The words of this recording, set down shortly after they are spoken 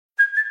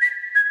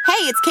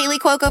It's Kaylee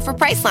Cuoco for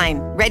Priceline.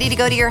 Ready to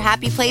go to your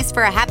happy place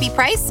for a happy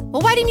price?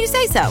 Well, why didn't you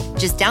say so?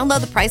 Just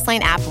download the Priceline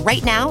app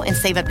right now and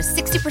save up to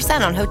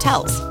 60% on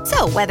hotels.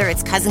 So whether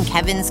it's Cousin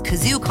Kevin's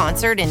Kazoo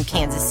Concert in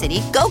Kansas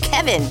City, go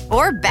Kevin,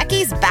 or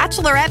Becky's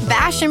Bachelorette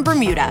Bash in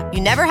Bermuda,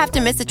 you never have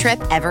to miss a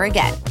trip ever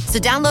again. So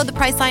download the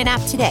Priceline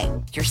app today.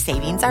 Your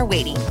savings are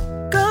waiting.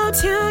 Go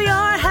to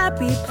your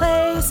happy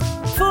place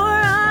for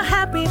a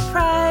happy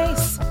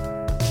price.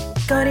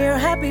 Go to your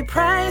happy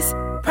price,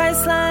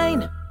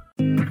 Priceline.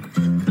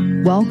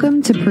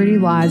 Welcome to Pretty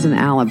Lies and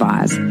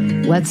Alibis.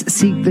 Let's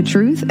seek the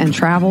truth and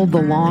travel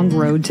the long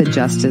road to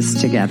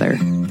justice together.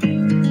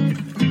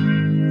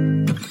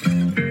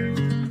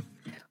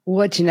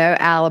 What you know,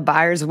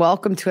 Alibis.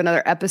 Welcome to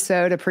another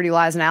episode of Pretty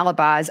Lies and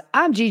Alibis.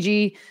 I'm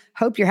Gigi.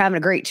 Hope you're having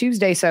a great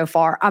Tuesday so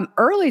far. I'm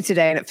early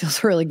today and it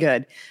feels really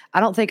good.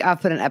 I don't think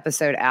I've put an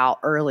episode out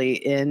early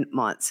in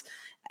months.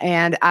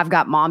 And I've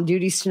got mom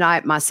duties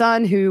tonight. My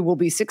son, who will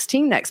be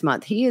 16 next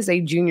month, he is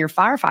a junior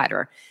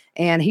firefighter.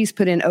 And he's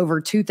put in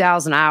over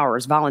 2,000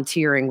 hours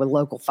volunteering with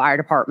local fire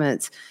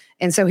departments.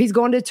 And so he's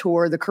going to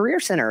tour the Career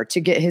Center to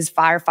get his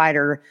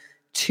firefighter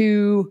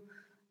 2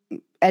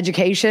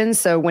 education.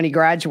 So when he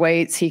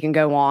graduates, he can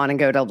go on and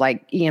go to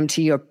like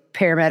EMT or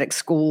paramedic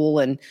school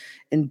and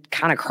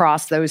kind of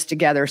cross those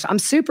together. So I'm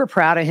super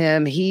proud of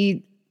him.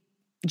 He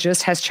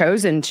just has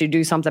chosen to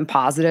do something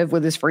positive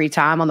with his free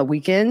time on the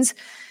weekends.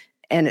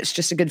 And it's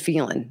just a good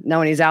feeling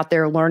knowing he's out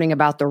there learning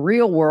about the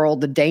real world,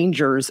 the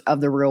dangers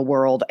of the real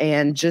world,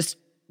 and just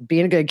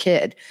being a good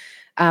kid.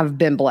 I've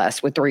been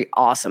blessed with 3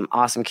 awesome,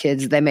 awesome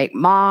kids. They make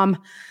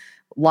mom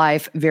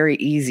life very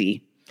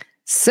easy.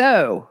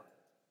 So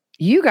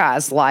you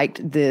guys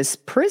liked this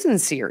prison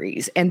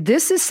series. And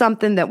this is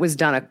something that was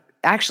done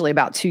actually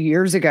about 2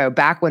 years ago,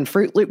 back when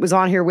Fruit Loop was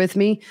on here with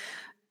me.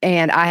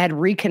 And I had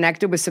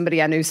reconnected with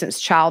somebody I knew since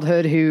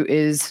childhood who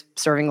is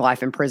serving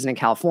life in prison in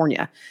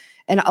California.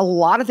 And a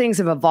lot of things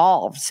have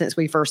evolved since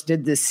we first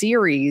did this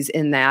series,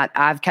 in that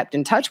I've kept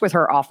in touch with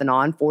her off and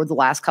on for the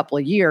last couple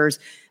of years.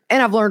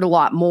 And I've learned a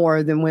lot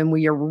more than when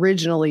we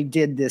originally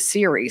did this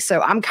series.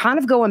 So I'm kind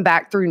of going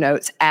back through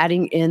notes,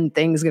 adding in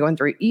things, going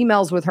through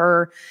emails with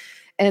her.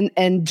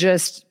 And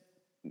just,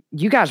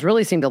 you guys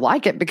really seem to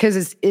like it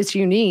because it's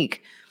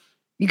unique.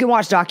 You can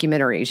watch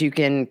documentaries. You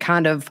can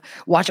kind of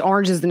watch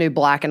Orange is the New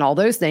Black and all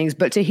those things.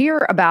 But to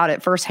hear about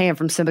it firsthand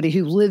from somebody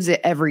who lives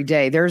it every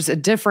day, there's a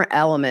different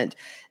element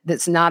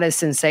that's not as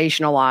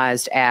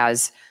sensationalized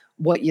as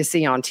what you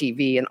see on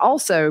TV. And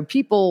also,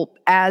 people,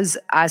 as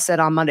I said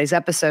on Monday's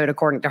episode,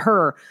 according to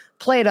her,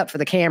 play it up for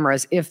the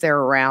cameras if they're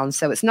around.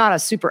 So it's not a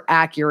super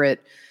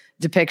accurate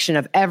depiction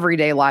of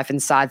everyday life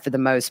inside for the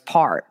most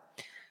part.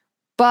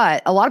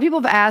 But a lot of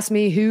people have asked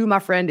me who my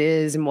friend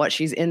is and what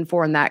she's in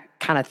for and that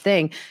kind of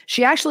thing.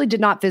 She actually did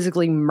not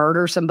physically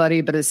murder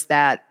somebody, but it's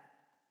that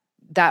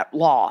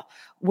law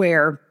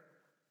where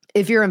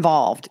if you're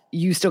involved,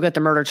 you still get the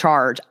murder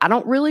charge. I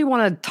don't really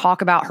want to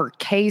talk about her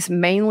case,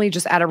 mainly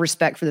just out of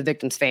respect for the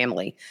victim's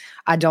family.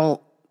 I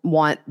don't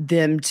want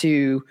them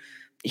to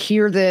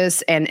hear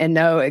this and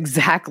know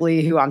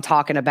exactly who I'm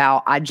talking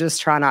about. I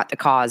just try not to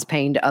cause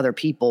pain to other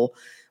people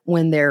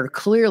when they're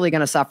clearly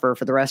going to suffer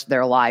for the rest of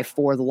their life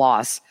for the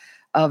loss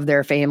of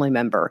their family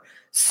member.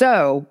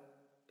 So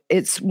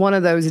it's one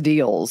of those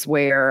deals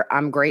where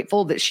I'm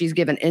grateful that she's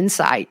given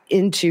insight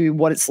into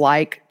what it's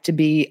like to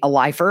be a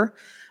lifer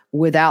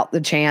without the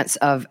chance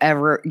of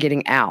ever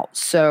getting out.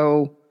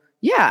 So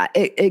yeah,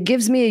 it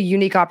gives me a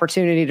unique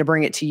opportunity to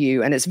bring it to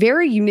you. And it's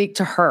very unique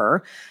to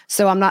her.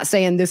 So I'm not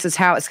saying this is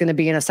how it's going to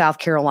be in a South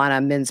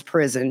Carolina men's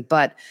prison,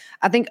 but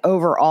I think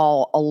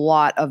overall, a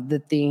lot of the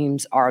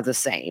themes are the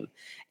same.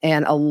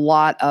 And a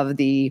lot of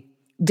the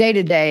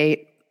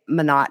day-to-day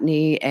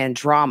monotony and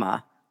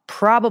drama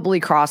probably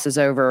crosses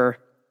over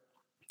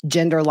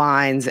gender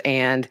lines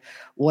and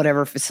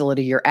whatever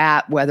facility you're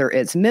at, whether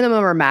it's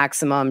minimum or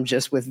maximum,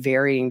 just with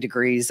varying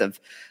degrees of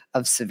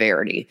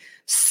severity.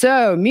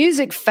 So,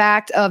 music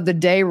fact of the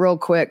day real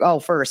quick. Oh,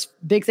 first,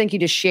 big thank you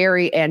to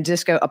Sherry and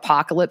Disco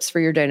Apocalypse for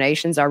your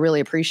donations. I really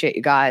appreciate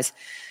you guys.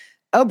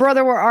 Oh,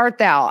 Brother, Where Art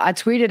Thou? I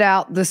tweeted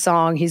out the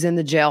song, He's in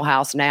the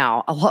Jailhouse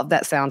Now. I love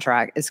that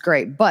soundtrack. It's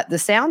great. But the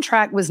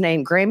soundtrack was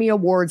named Grammy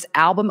Awards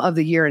Album of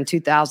the Year in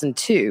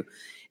 2002.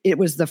 It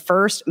was the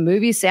first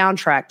movie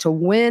soundtrack to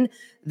win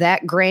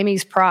that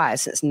Grammys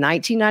prize since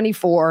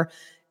 1994.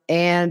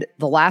 And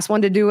the last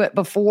one to do it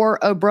before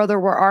Oh Brother,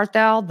 Where Art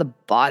Thou? The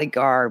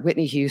Bodyguard,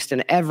 Whitney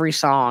Houston. Every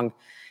song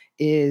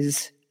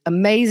is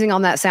amazing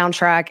on that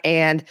soundtrack.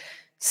 And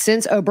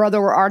since Oh Brother,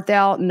 Where Art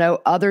Thou, no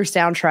other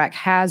soundtrack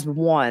has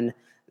won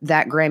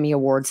that Grammy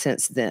Award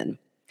since then.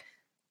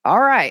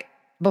 All right.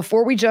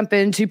 Before we jump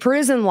into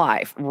prison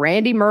life,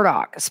 Randy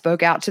Murdoch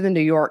spoke out to the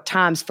New York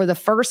Times for the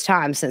first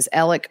time since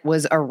Alec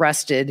was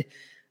arrested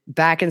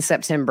back in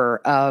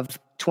September of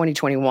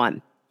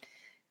 2021.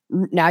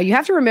 Now, you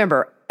have to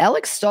remember,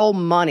 Alec stole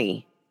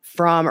money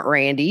from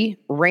Randy.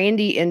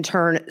 Randy, in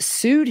turn,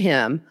 sued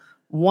him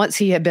once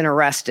he had been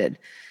arrested.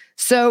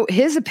 So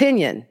his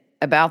opinion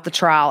about the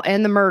trial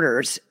and the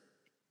murders,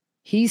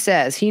 he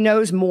says he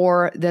knows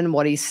more than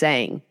what he's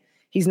saying.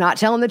 He's not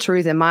telling the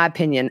truth, in my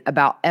opinion,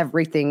 about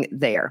everything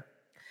there.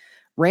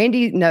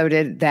 Randy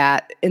noted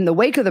that in the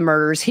wake of the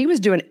murders, he was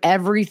doing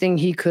everything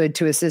he could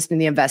to assist in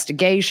the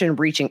investigation,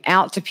 reaching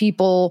out to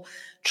people,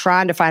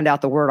 trying to find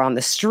out the word on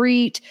the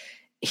street.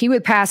 He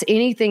would pass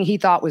anything he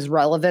thought was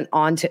relevant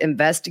on to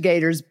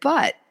investigators,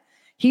 but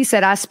he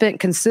said, I spent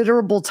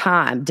considerable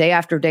time, day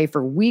after day,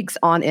 for weeks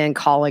on end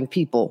calling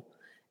people.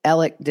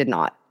 Alec did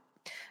not.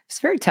 It's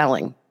very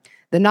telling.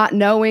 The not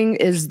knowing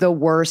is the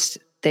worst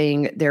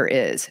thing there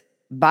is.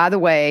 By the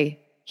way,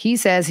 he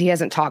says he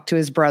hasn't talked to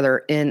his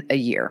brother in a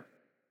year.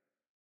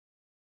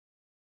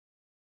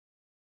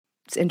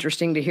 It's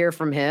interesting to hear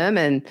from him.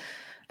 And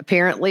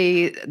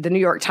apparently, the New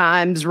York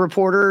Times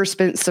reporter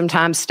spent some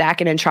time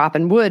stacking and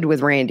chopping wood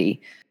with Randy.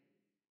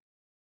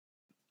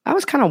 I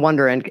was kind of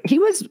wondering, he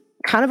was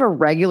kind of a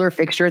regular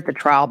fixture at the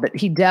trial, but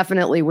he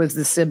definitely was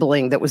the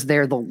sibling that was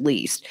there the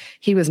least.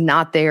 He was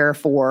not there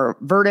for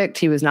verdict.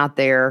 He was not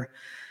there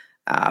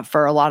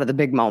for a lot of the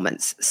big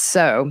moments.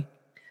 So,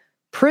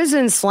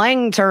 prison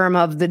slang term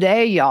of the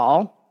day,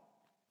 y'all,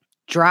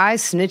 dry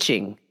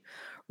snitching.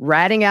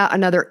 Ratting out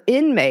another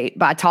inmate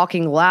by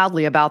talking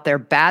loudly about their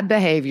bad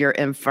behavior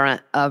in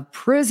front of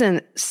prison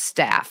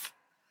staff.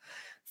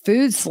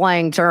 Food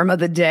slang term of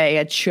the day,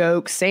 a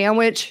choke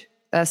sandwich.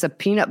 That's a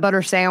peanut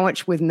butter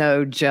sandwich with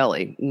no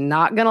jelly.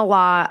 Not gonna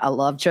lie, I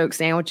love choke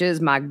sandwiches.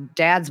 My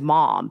dad's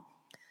mom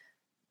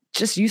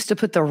just used to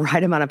put the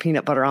right amount of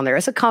peanut butter on there.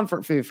 It's a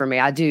comfort food for me.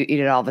 I do eat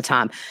it all the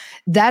time.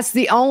 That's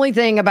the only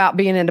thing about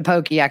being into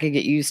pokey I could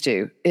get used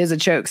to is a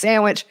choke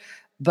sandwich,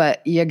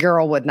 but your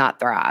girl would not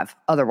thrive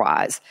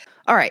otherwise.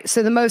 All right,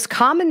 so the most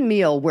common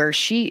meal where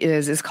she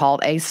is called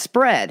a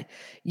spread.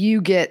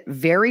 You get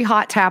very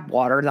hot tap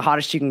water, the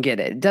hottest you can get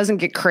it. It doesn't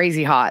get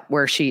crazy hot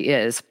where she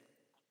is.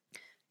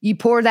 You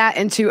pour that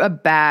into a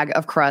bag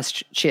of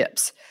crushed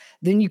chips.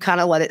 Then you kind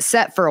of let it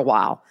set for a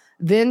while.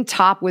 Then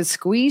top with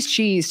squeezed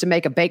cheese to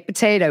make a baked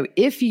potato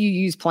if you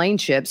use plain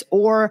chips,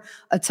 or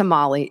a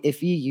tamale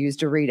if you use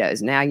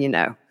Doritos. Now you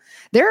know.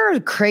 There are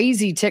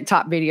crazy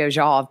TikTok videos,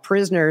 y'all, of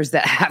prisoners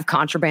that have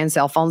contraband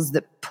cell phones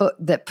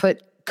that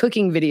put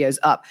cooking videos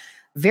up.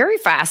 Very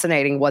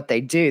fascinating what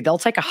they do. They'll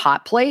take a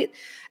hot plate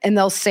and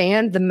they'll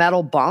sand the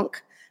metal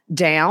bunk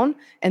down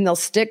and they'll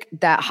stick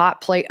that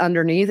hot plate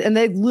underneath, and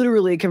they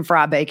literally can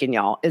fry bacon,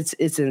 y'all. It's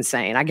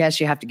insane. I guess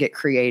you have to get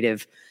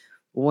creative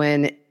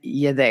when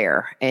you're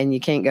there and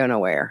you can't go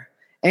nowhere.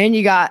 And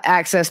you got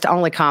access to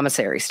only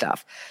commissary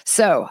stuff.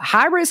 So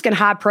high risk and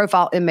high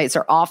profile inmates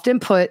are often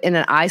put in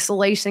an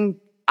isolation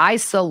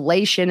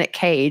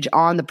cage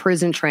on the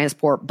prison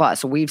transport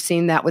bus. We've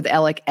seen that with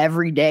Alec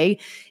every day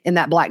in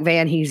that black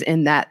van. He's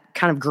in that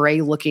kind of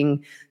gray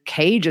looking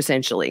cage,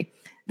 essentially.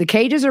 The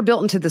cages are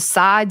built into the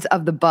sides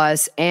of the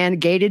bus,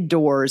 and gated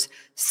doors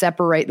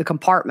separate the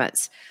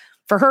compartments.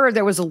 For her,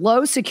 there was a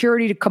low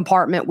security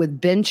compartment with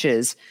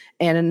benches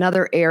and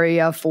another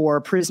area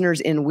for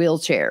prisoners in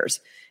wheelchairs.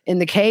 In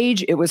the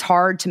cage, it was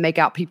hard to make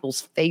out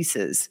people's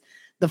faces.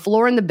 The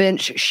floor and the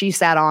bench she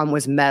sat on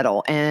was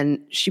metal, and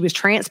she was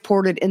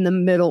transported in the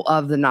middle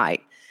of the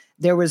night.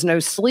 There was no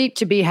sleep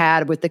to be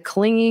had with the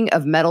clinging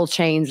of metal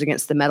chains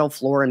against the metal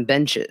floor and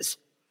benches.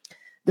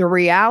 The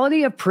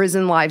reality of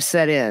prison life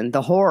set in.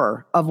 The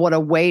horror of what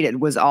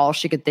awaited was all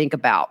she could think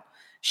about.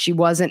 She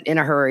wasn't in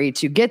a hurry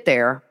to get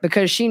there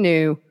because she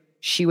knew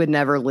she would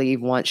never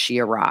leave once she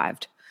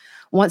arrived.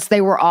 Once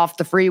they were off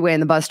the freeway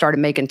and the bus started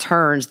making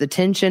turns, the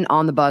tension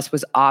on the bus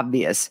was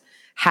obvious.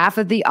 Half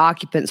of the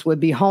occupants would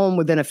be home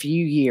within a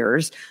few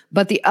years,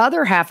 but the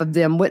other half of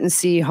them wouldn't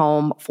see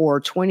home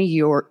for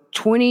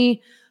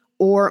 20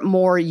 or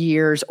more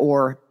years,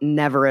 or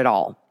never at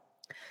all.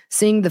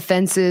 Seeing the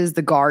fences,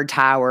 the guard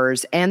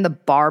towers, and the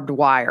barbed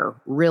wire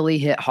really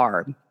hit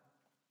hard.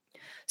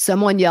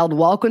 Someone yelled,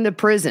 "Welcome to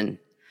prison."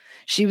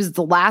 She was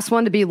the last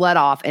one to be let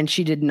off, and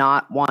she did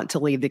not want to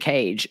leave the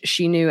cage.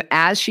 She knew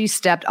as she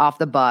stepped off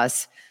the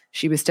bus,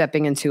 she was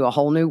stepping into a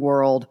whole new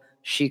world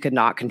she could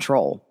not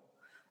control.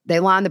 They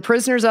lined the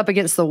prisoners up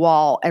against the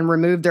wall and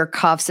removed their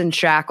cuffs and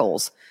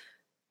shackles.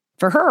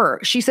 For her,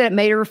 she said it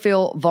made her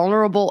feel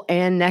vulnerable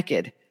and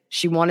naked.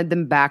 She wanted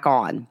them back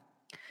on.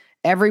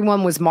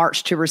 Everyone was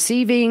marched to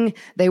receiving.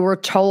 They were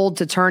told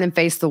to turn and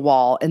face the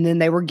wall, and then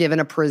they were given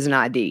a prison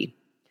ID.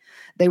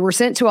 They were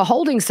sent to a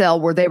holding cell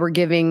where they were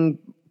giving,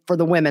 for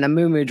the women, a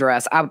muumuu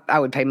dress. I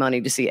would pay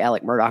money to see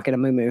Alec Murdaugh in a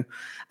muumuu.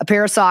 A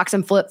pair of socks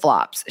and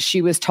flip-flops.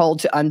 She was told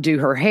to undo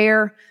her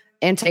hair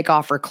and take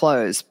off her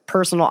clothes.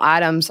 Personal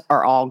items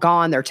are all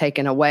gone. They're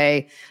taken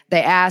away.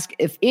 They ask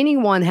if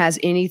anyone has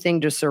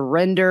anything to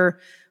surrender,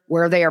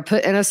 where they are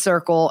put in a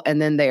circle,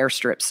 and then they are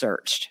strip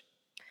searched.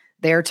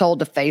 They are told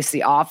to face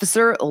the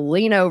officer,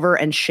 lean over,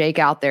 and shake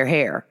out their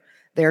hair.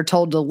 They are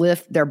told to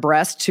lift their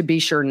breasts to be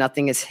sure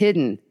nothing is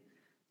hidden.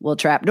 Little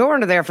trap door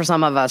into there for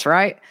some of us,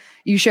 right?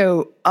 You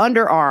show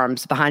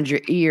underarms behind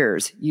your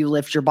ears. You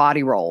lift your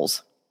body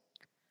rolls.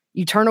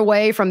 You turn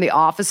away from the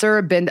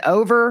officer, bend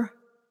over,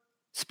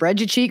 spread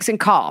your cheeks, and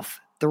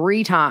cough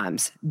 3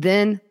 times.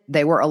 Then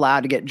they were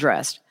allowed to get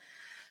dressed.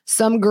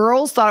 Some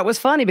girls thought it was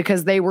funny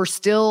because they were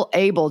still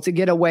able to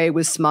get away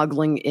with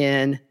smuggling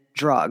in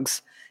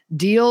drugs.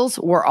 Deals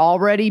were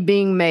already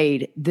being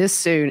made this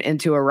soon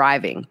into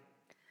arriving.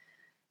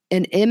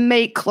 An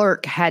inmate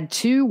clerk had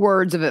 2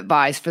 words of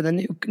advice for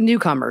the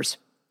newcomers.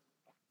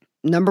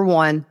 Number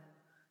 1,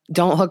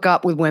 don't hook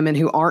up with women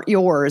who aren't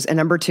yours. And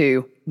number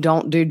 2,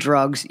 don't do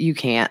drugs you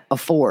can't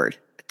afford.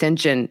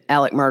 Attention,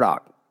 Alec Murdaugh.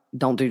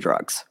 Don't do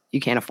drugs you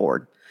can't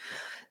afford.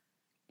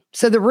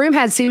 So the room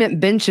had cement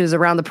benches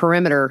around the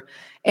perimeter,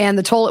 and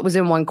the toilet was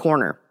in one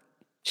corner.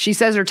 She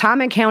says her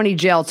time in county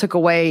jail took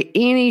away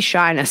any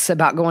shyness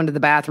about going to the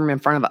bathroom in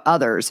front of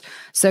others.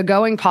 So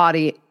going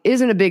potty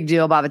isn't a big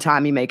deal by the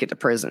time you make it to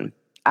prison.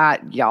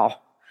 They'd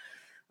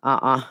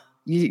have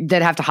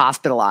to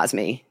hospitalize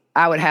me.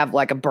 I would have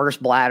like a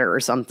burst bladder or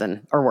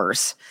something, or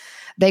worse.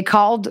 They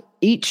called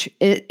each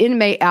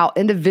inmate out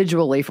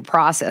individually for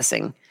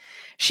processing.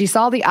 She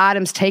saw the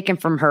items taken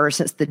from her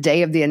since the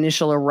day of the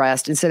initial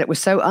arrest and said it was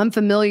so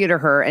unfamiliar to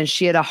her, and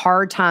she had a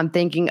hard time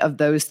thinking of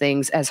those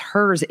things as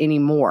hers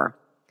anymore.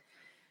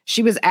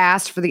 She was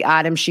asked for the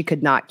items she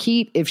could not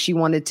keep, if she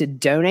wanted to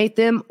donate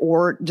them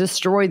or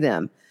destroy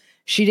them.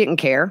 She didn't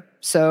care,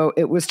 so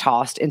it was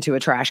tossed into a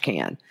trash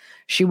can.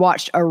 She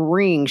watched a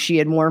ring she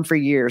had worn for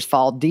years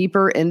fall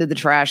deeper into the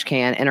trash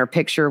can, and her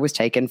picture was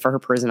taken for her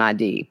prison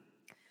ID.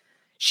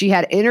 She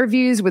had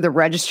interviews with a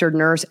registered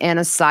nurse and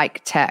a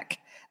psych tech.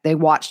 They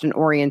watched an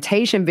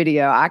orientation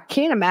video. I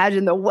can't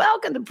imagine the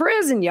welcome to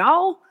prison,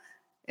 y'all.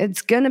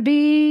 It's going to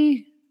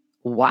be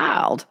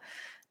wild.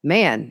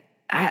 Man,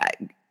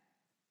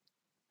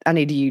 I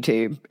need to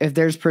YouTube if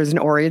there's prison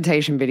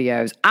orientation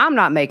videos. I'm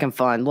not making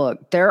fun.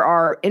 Look, there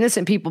are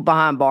innocent people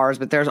behind bars,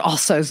 but there's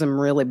also some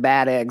really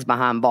bad eggs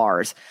behind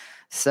bars.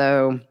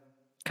 So,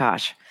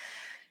 gosh.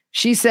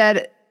 She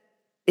said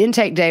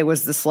intake day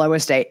was the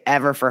slowest day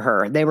ever for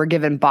her. They were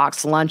given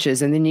boxed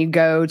lunches, and then you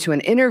go to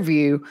an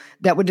interview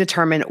that would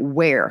determine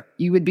where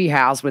you would be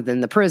housed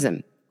within the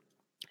prison.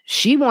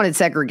 She wanted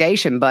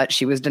segregation, but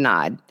she was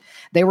denied.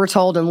 They were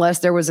told unless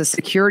there was a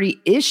security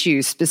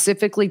issue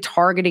specifically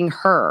targeting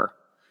her,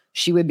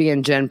 she would be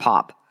in Gen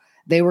Pop.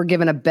 They were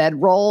given a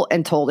bedroll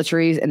and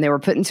toiletries, and they were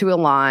put into a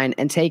line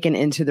and taken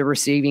into the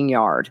receiving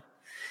yard.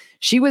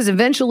 She was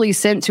eventually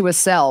sent to a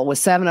cell with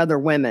 7 other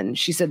women.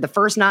 She said the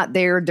first night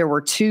there were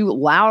 2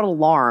 loud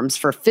alarms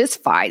for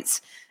fist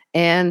fights,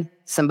 and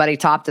somebody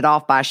topped it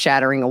off by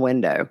shattering a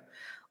window.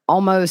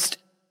 Almost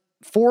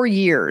 4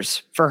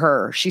 years for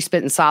her, she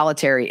spent in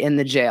solitary in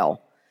the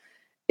jail.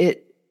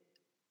 It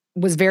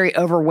was very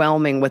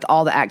overwhelming with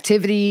all the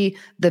activity,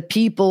 the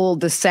people,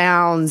 the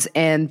sounds,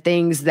 and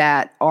things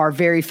that are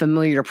very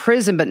familiar to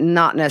prison, but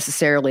not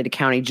necessarily to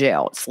county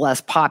jail. It's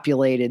less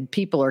populated.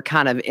 People are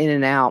kind of in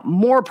and out,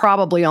 more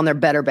probably on their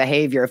better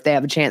behavior if they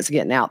have a chance of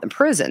getting out than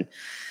prison.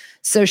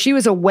 So she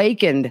was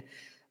awakened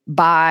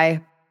by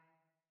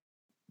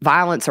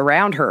violence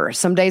around her.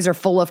 Some days are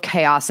full of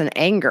chaos and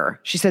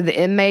anger. She said the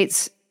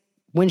inmates,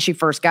 when she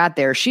first got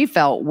there, she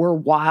felt were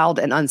wild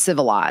and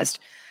uncivilized.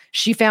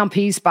 She found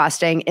peace by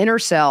staying in her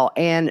cell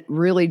and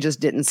really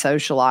just didn't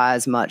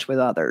socialize much with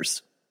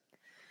others.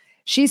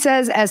 She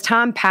says as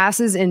time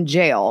passes in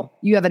jail,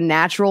 you have a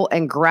natural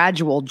and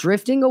gradual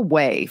drifting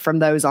away from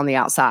those on the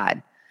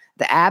outside.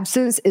 The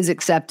absence is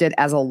accepted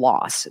as a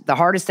loss. The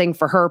hardest thing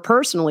for her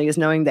personally is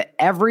knowing that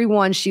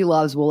everyone she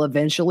loves will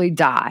eventually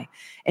die,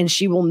 and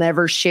she will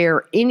never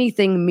share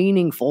anything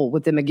meaningful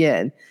with them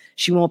again.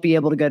 She won't be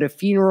able to go to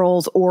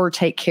funerals or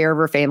take care of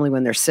her family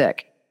when they're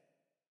sick.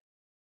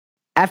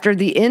 After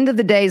the end of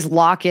the day's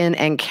lock-in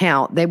and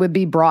count, they would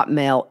be brought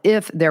mail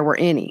if there were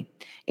any.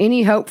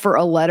 Any hope for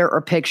a letter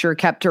or picture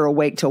kept her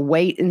awake to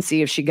wait and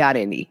see if she got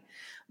any.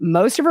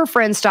 Most of her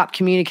friends stopped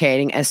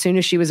communicating as soon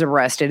as she was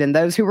arrested, and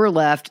those who were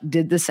left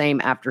did the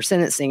same after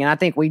sentencing. And I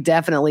think we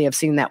definitely have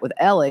seen that with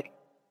Alec,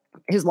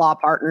 his law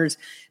partners,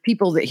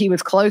 people that he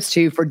was close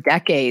to for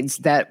decades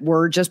that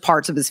were just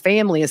parts of his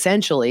family,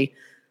 essentially.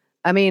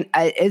 I mean,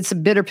 it's a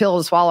bitter pill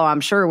to swallow,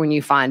 I'm sure, when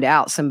you find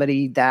out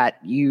somebody that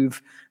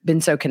you've been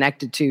so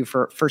connected to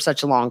for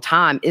such a long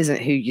time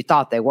isn't who you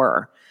thought they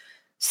were.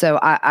 So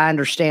I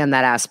understand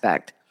that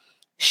aspect.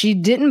 She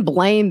didn't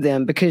blame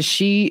them because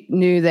she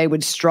knew they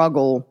would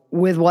struggle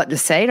with what to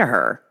say to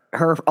her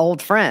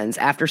old friends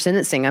after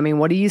sentencing. I mean,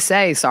 what do you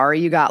say? Sorry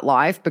you got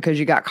life because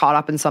you got caught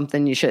up in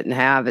something you shouldn't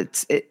have.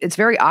 It's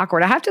very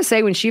awkward. I have to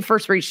say, when she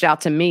first reached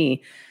out to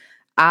me,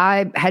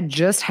 I had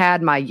just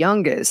had my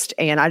youngest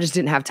and I just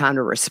didn't have time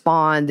to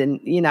respond. And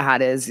you know how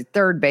it is,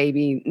 3rd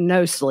baby,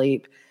 no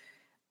sleep.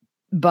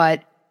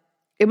 But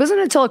it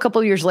wasn't until a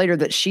couple of years later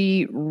that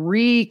she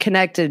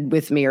reconnected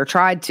with me, or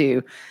tried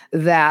to,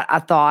 that I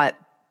thought,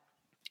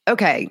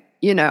 okay,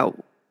 you know,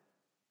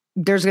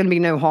 there's going to be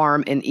no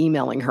harm in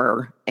emailing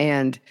her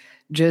and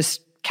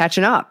just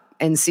catching up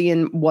and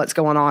seeing what's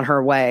going on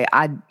her way.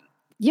 I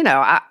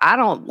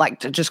don't like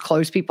to just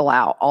close people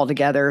out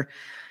altogether.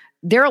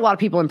 There are a lot of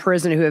people in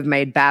prison who have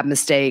made bad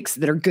mistakes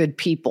that are good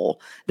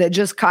people that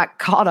just got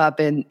caught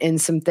up in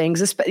some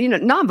things,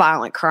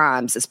 nonviolent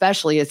crimes,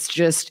 especially. It's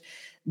just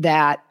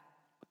that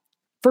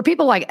for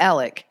people like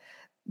Alec,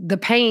 the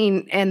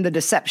pain and the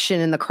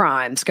deception and the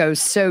crimes goes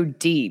so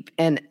deep.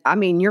 And I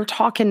mean, you're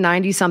talking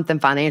 90-something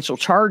financial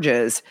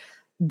charges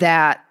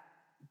that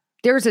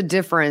there's a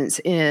difference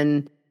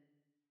in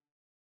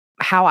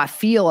how I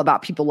feel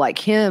about people like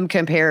him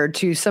compared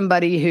to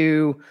somebody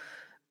who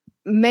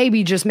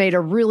maybe just made a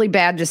really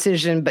bad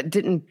decision but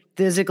didn't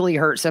physically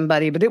hurt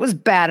somebody, but it was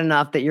bad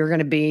enough that you're going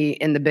to be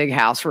in the big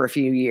house for a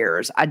few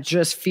years. I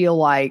just feel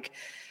like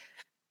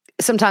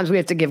sometimes we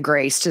have to give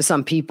grace to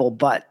some people,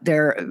 but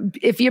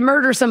if you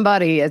murder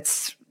somebody,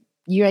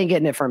 you ain't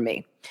getting it from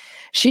me.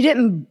 She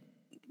didn't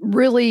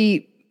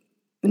really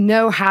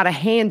know how to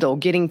handle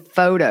getting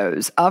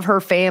photos of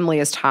her family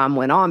as time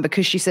went on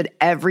because she said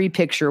every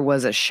picture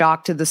was a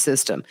shock to the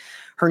system.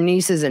 Her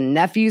nieces and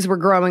nephews were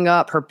growing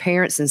up. Her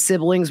parents and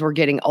siblings were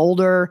getting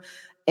older,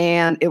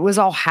 and it was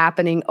all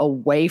happening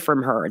away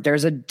from her.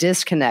 There's a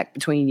disconnect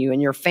between you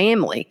and your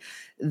family.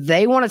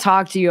 They want to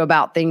talk to you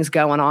about things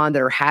going on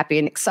that are happy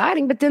and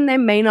exciting, but then they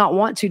may not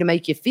want to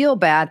make you feel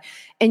bad.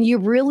 And you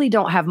really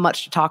don't have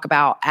much to talk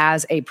about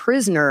as a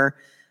prisoner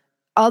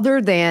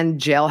other than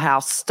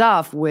jailhouse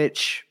stuff,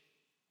 which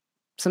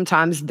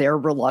sometimes they're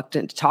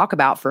reluctant to talk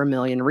about for a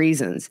million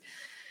reasons.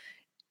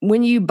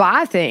 When you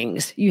buy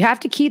things, you have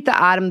to keep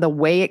the item the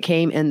way it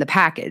came in the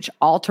package.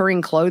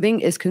 Altering clothing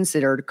is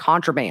considered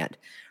contraband.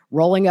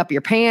 Rolling up your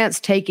pants,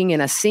 taking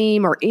in a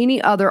seam, or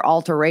any other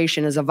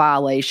alteration is a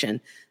violation.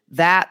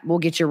 That will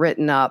get you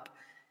written up,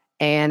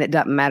 and it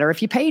doesn't matter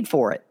if you paid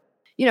for it.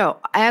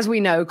 As we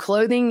know,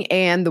 clothing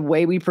and the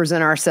way we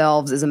present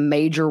ourselves is a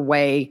major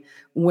way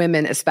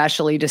women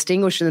especially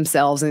distinguish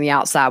themselves in the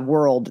outside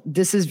world.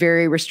 This is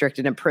very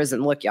restricted in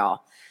prison. Look,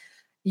 y'all,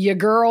 your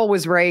girl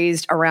was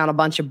raised around a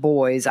bunch of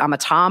boys. I'm a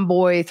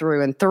tomboy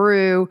through and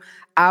through.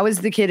 I was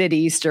the kid at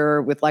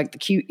Easter with like the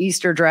cute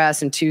Easter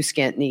dress and 2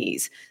 skint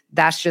knees.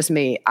 That's just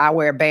me. I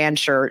wear band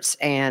shirts,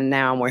 and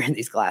now I'm wearing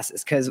these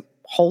glasses because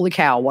holy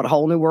cow, what a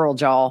whole new world,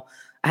 y'all.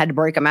 I had to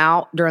break them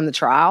out during the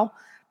trial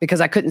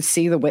because I couldn't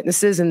see the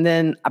witnesses, and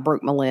then I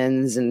broke my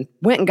lens and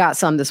went and got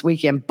some this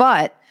weekend.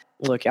 But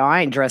look, y'all, I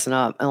ain't dressing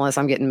up unless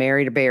I'm getting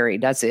married or buried.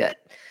 That's it.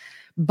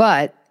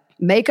 But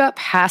makeup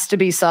has to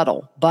be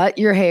subtle. But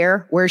your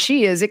hair, where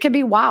she is, it can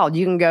be wild.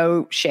 You can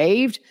go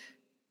shaved,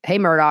 hey,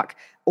 Murdoch,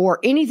 or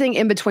anything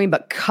in between,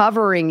 but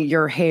covering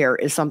your hair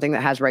is something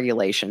that has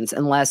regulations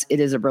unless it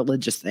is a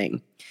religious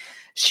thing.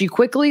 She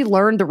quickly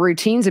learned the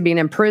routines of being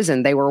in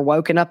prison. They were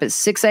woken up at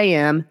 6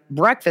 a.m.,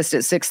 breakfast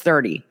at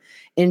 6:30.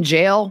 In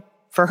jail,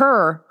 for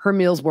her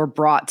meals were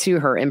brought to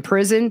her. In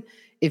prison,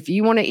 if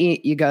you want to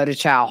eat, you go to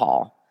chow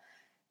hall.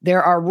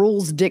 There are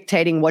rules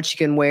dictating what you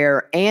can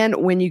wear and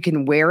when you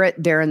can wear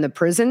it there in the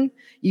prison.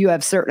 You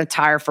have certain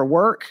attire for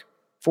work,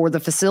 for the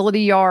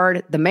facility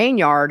yard, the main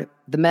yard,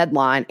 the med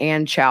line,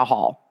 and chow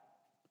hall.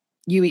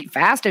 You eat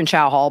fast in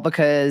chow hall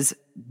because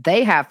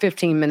they have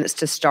 15 minutes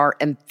to start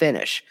and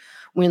finish.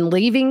 When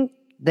leaving,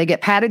 they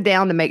get patted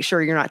down to make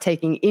sure you're not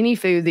taking any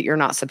food that you're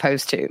not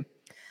supposed to.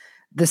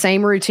 The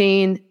same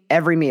routine,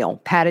 every meal,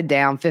 patted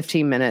down,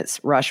 15 minutes,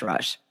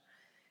 rush.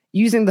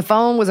 Using the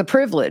phone was a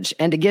privilege,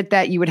 and to get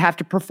that, you would have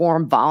to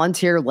perform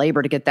volunteer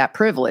labor to get that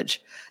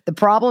privilege. The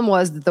problem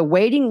was that the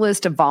waiting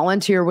list of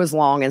volunteer was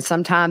long, and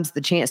sometimes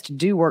the chance to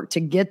do work to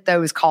get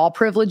those call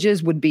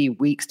privileges would be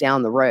weeks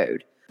down the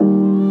road.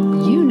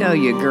 You know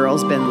your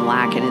girl's been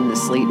lacking in the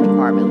sleep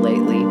department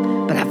lately,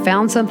 but I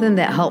found something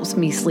that helps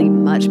me sleep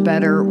much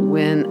better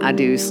when I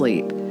do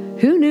sleep.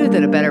 Who knew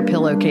that a better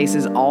pillowcase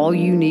is all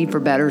you need for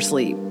better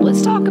sleep?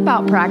 Let's talk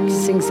about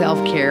practicing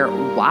self-care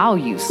while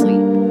you sleep.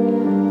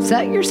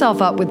 Set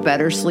yourself up with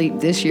better sleep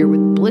this year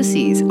with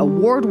Blissy's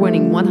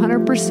award-winning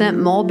 100%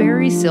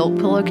 mulberry silk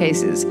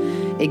pillowcases.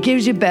 It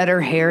gives you better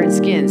hair and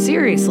skin.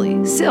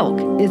 Seriously, silk,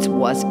 it's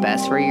what's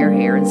best for your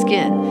hair and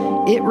skin.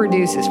 It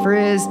reduces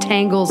frizz,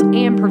 tangles,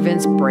 and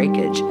prevents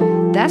breakage.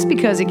 That's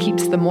because it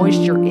keeps the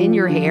moisture in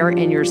your hair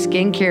and your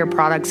skincare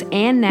products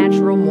and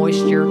natural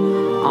moisture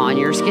on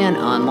your skin,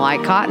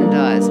 unlike cotton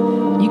does.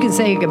 You can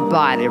say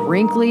goodbye to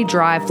wrinkly,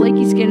 dry,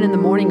 flaky skin in the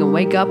morning and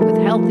wake up with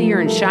healthier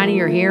and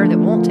shinier hair that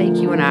won't take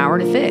you an hour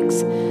to fix.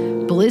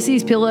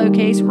 Blissy's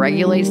pillowcase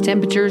regulates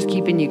temperatures,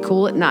 keeping you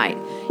cool at night.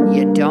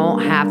 You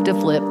don't have to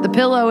flip the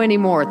pillow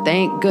anymore,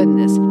 thank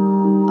goodness.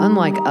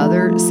 Unlike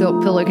other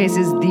silk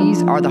pillowcases,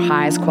 these are the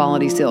highest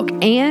quality silk.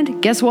 And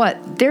guess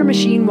what? They're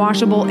machine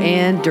washable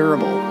and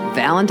durable.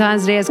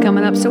 Valentine's Day is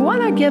coming up, so why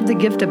not give the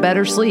gift of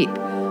better sleep?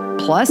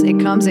 Plus, it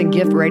comes in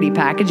gift-ready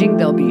packaging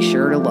they'll be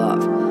sure to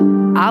love.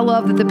 I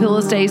love that the pillow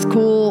stays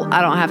cool,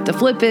 I don't have to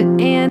flip it,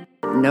 and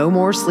no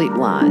more sleep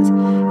lines.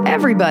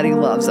 Everybody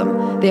loves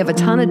them. They have a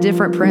ton of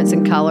different prints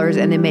and colors,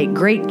 and they make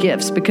great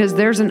gifts because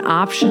there's an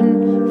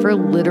option for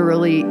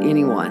literally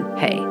anyone.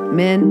 Hey,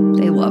 men,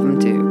 they love them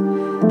too.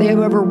 They have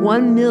over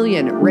 1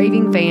 million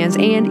raving fans,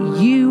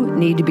 and you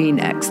need to be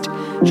next.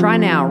 Try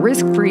now,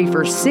 risk-free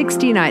for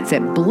 60 nights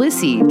at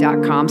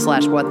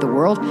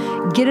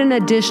blissy.com/whattheworld. Get an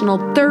additional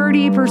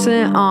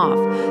 30% off.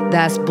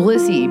 That's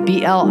Blissy,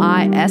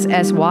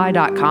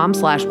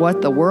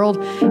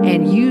 BLISSY.com/whattheworld,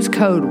 and use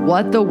code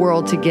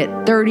WhatTheWorld to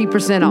get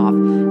 30% off.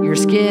 Your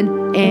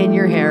skin and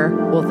your hair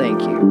will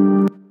thank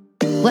you.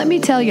 Let me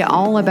tell you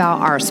all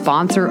about our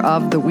sponsor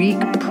of the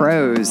week,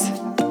 Prose.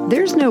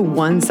 There's no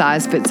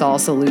one-size-fits-all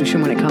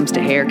solution when it comes to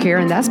hair care,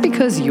 and that's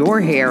because your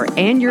hair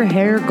and your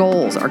hair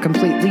goals are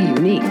completely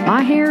unique.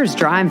 My hair is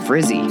dry and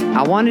frizzy.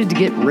 I wanted to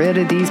get rid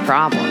of these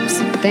problems.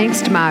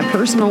 Thanks to my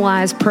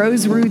personalized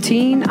Prose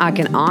routine, I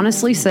can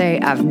honestly say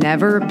I've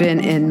never been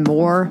in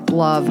more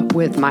love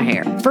with my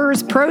hair.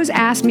 First, Prose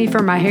asked me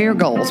for my hair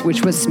goals,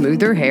 which was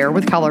smoother hair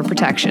with color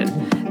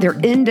protection. Their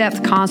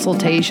in-depth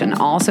consultation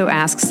also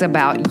asks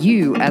about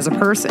you as a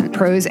person.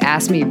 Prose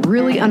asked me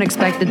really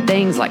unexpected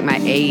things like my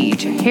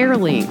age, hair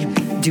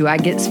length, do I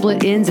get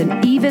split ends,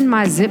 and even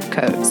my zip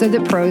code, so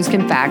that Prose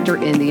can factor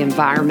in the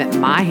environment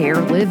my hair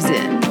lives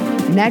in.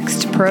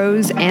 Next,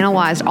 Prose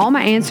analyzed all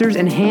my answers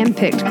and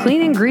handpicked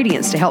clean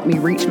ingredients to help me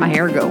reach my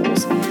hair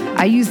goals.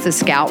 I used the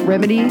Scout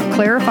Remedy,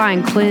 Clarify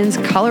and Cleanse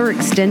Color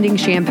Extending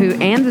Shampoo,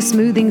 and the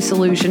Smoothing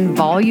Solution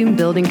Volume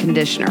Building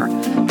Conditioner.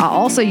 I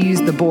also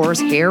used the Boar's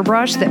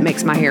hairbrush that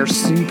makes my hair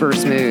super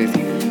smooth.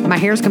 My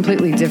hair is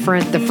completely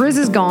different. The frizz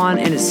is gone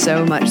and it's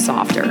so much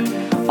softer.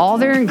 All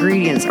their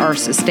ingredients are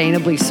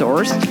sustainably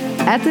sourced,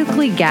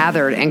 ethically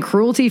gathered, and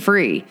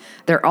cruelty-free.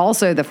 They're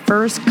also the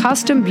first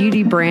custom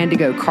beauty brand to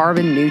go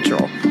carbon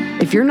neutral.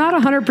 If you're not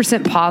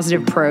 100%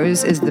 positive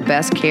Prose is the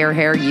best care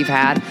hair you've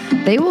had,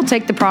 they will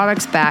take the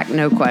products back,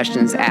 no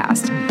questions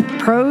asked.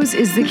 Prose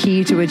is the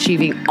key to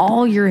achieving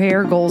all your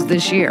hair goals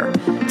this year.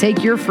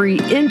 Take your free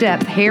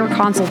in-depth hair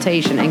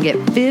consultation and get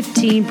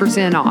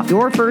 15% off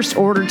your first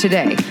order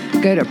today.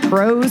 Go to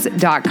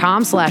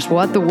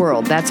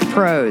prose.com/whattheworld. That's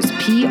Prose,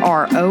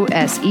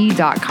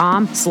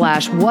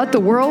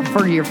 PROSE.com/whattheworld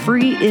for your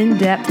free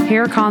in-depth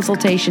hair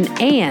consultation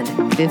and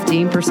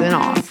 15%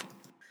 off.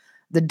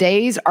 The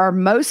days are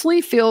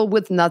mostly filled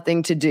with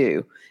nothing to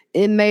do.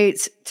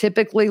 Inmates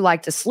typically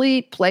like to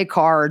sleep, play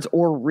cards,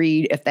 or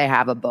read if they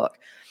have a book.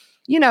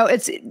 You know,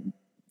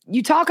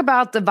 you talk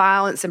about the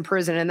violence in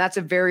prison, and that's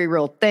a very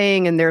real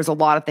thing. And there's a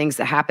lot of things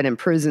that happen in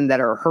prison that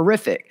are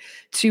horrific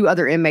to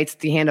other inmates at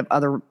the hand of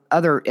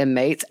other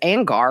inmates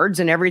and guards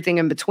and everything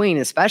in between,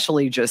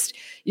 especially just,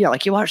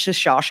 like you watch the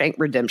Shawshank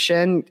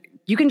Redemption,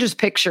 you can just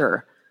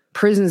picture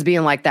prisons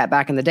being like that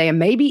back in the day. And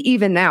maybe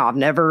even now. I've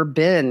never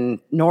been,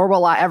 nor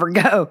will I ever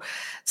go.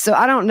 So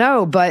I don't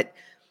know. But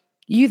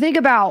you think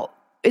about,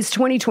 it's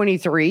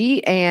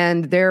 2023,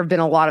 and there have been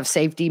a lot of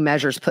safety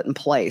measures put in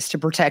place to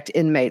protect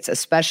inmates,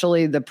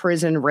 especially the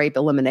Prison Rape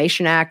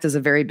Elimination Act is a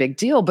very big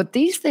deal, but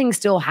these things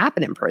still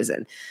happen in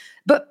prison.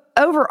 But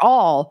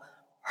overall,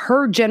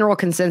 her general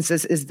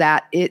consensus is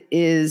that it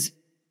is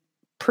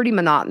pretty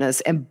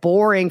monotonous and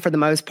boring for the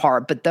most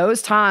part, but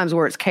those times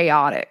where it's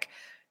chaotic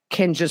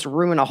can just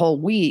ruin a whole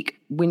week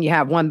when you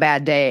have one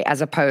bad day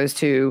as opposed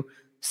to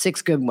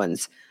 6 good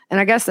ones. And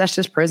I guess that's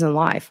just prison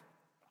life.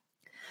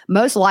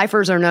 Most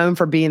lifers are known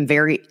for being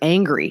very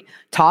angry.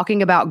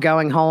 Talking about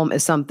going home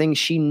is something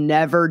she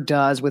never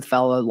does with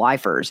fellow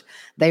lifers.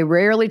 They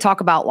rarely talk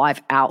about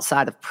life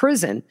outside of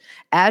prison.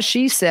 As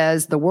she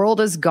says, the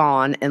world is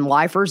gone, and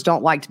lifers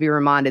don't like to be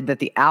reminded that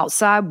the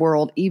outside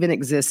world even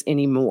exists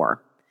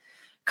anymore.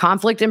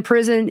 Conflict in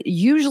prison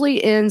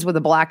usually ends with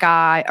a black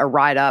eye, a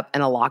write-up,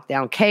 and a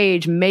lockdown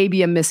cage,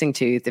 maybe a missing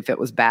tooth if it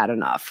was bad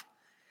enough.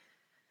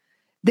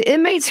 The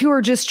inmates who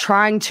are just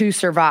trying to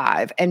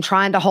survive and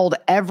trying to hold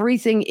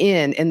everything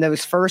in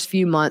those first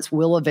few months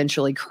will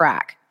eventually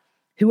crack.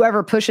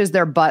 Whoever pushes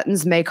their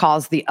buttons may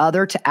cause the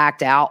other to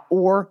act out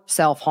or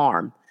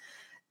self-harm.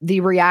 The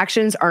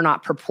reactions are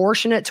not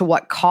proportionate to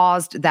what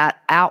caused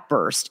that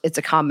outburst. It's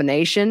a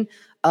combination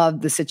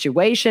of the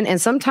situation and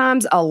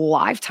sometimes a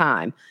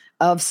lifetime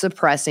of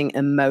suppressing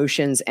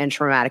emotions and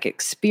traumatic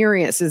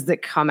experiences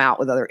that come out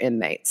with other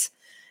inmates.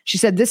 She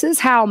said, this is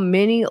how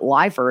many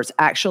lifers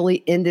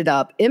actually ended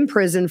up in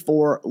prison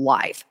for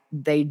life.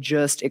 They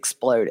just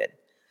exploded.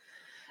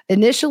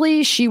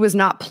 Initially, she was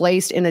not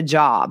placed in a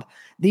job.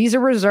 These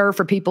are reserved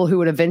for people who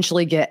would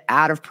eventually get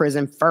out of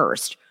prison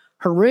first.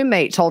 Her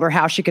roommate told her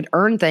how she could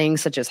earn things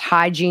such as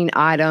hygiene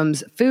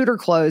items, food, or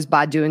clothes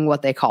by doing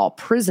what they call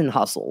prison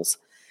hustles,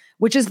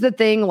 which is the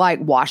thing like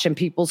washing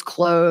people's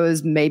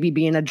clothes, maybe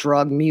being a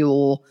drug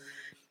mule.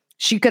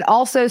 She could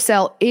also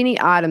sell any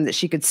item that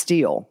she could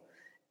steal.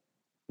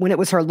 When it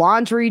was her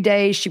laundry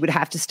day, she would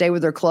have to stay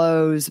with her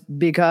clothes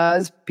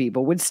because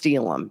people would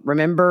steal them.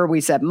 Remember, we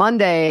said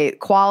Monday,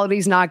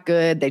 quality's not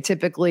good. They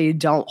typically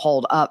don't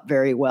hold up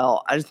very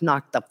well. I just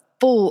knocked the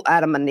fool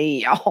out of my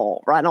knee.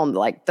 Oh, right on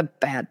like the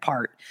bad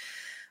part.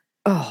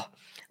 Oh,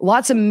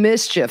 lots of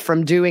mischief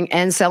from doing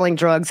and selling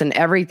drugs and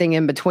everything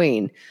in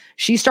between.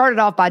 She started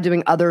off by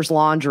doing others'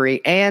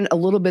 laundry and a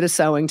little bit of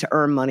sewing to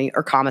earn money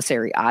or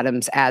commissary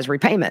items as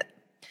repayment.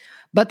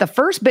 But the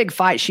first big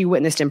fight she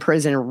witnessed in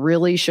prison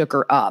really shook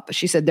her up.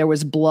 She said there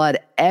was blood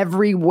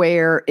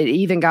everywhere. It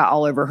even got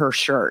all over her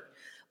shirt.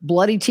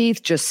 Bloody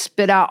teeth just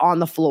spit out on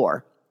the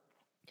floor.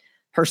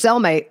 Her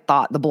cellmate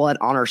thought the blood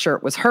on her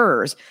shirt was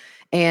hers,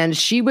 and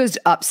she was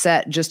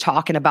upset just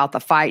talking about the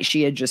fight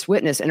she had just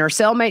witnessed. And her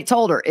cellmate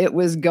told her it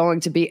was going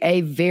to be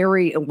a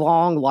very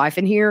long life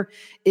in here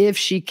if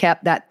she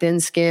kept that thin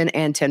skin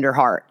and tender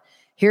heart.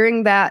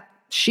 Hearing that,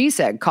 she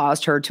said,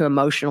 caused her to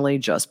emotionally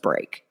just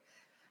break.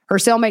 Her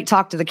cellmate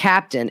talked to the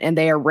captain, and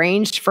they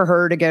arranged for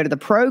her to go to the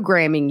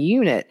programming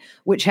unit,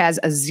 which has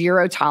a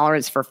zero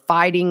tolerance for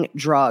fighting,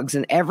 drugs,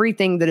 and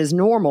everything that is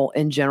normal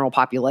in general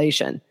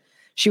population.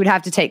 She would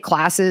have to take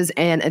classes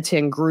and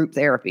attend group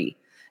therapy.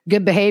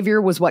 Good behavior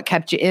was what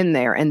kept you in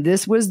there, and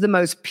this was the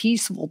most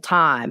peaceful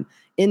time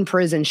in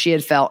prison she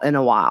had felt in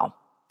a while.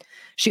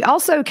 She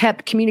also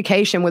kept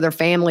communication with her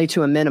family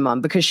to a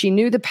minimum because she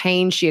knew the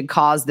pain she had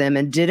caused them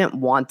and didn't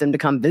want them to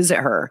come visit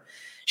her.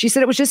 She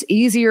said it was just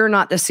easier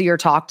not to see or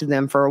talk to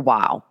them for a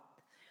while.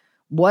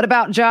 What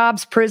about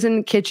jobs?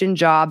 Prison kitchen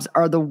jobs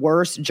are the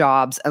worst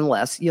jobs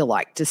unless you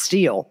like to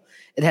steal.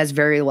 It has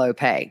very low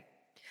pay.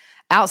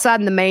 Outside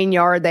in the main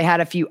yard, they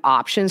had a few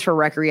options for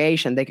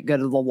recreation. They could go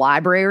to the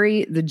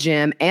library, the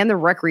gym, and the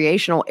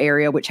recreational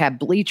area, which had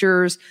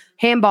bleachers,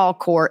 handball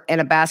court,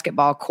 and a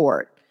basketball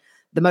court.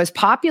 The most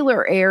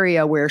popular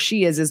area where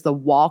she is the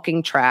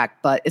walking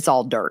track, but it's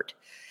all dirt.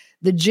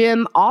 The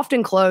gym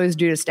often closed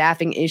due to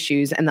staffing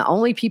issues, and the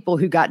only people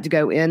who got to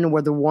go in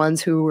were the ones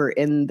who were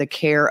in the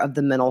care of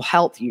the mental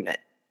health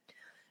unit.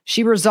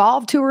 She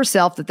resolved to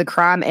herself that the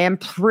crime and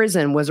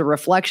prison was a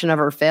reflection of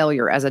her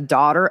failure as a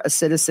daughter, a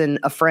citizen,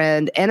 a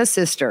friend, and a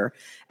sister,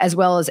 as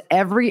well as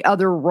every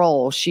other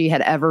role she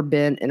had ever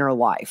been in her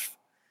life.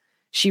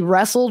 She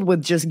wrestled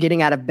with just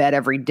getting out of bed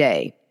every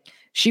day.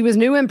 She was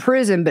new in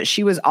prison, but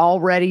she was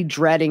already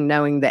dreading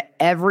knowing that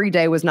every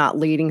day was not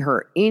leading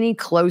her any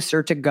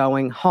closer to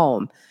going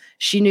home.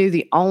 She knew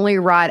the only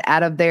ride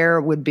out of there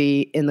would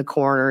be in the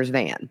coroner's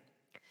van.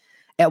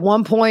 At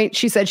one point,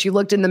 she said she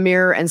looked in the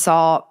mirror and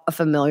saw a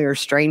familiar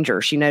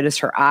stranger. She noticed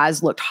her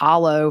eyes looked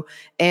hollow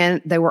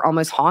and they were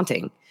almost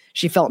haunting.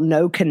 She felt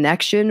no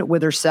connection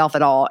with herself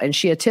at all, and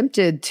she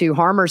attempted to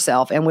harm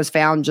herself and was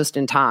found just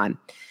in time.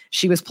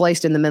 She was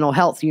placed in the mental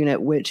health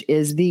unit, which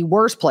is the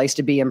worst place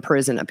to be in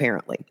prison,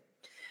 apparently.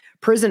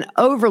 Prison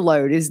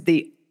overload is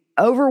the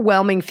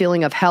overwhelming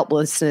feeling of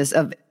helplessness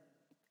of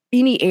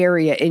any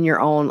area in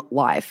your own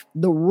life.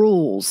 The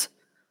rules,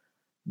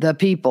 the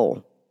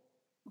people.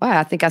 Wow,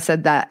 I think I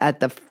said that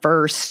at the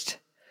first.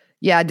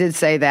 Yeah, I did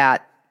say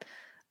that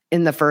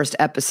in the first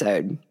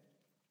episode.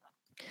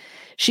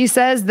 She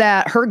says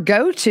that her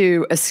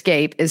go-to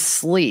escape is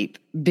sleep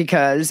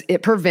because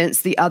it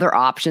prevents the other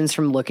options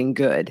from looking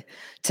good.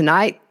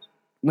 Tonight,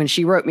 when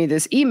she wrote me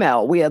this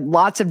email, we had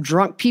lots of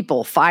drunk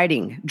people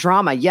fighting,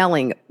 drama,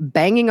 yelling,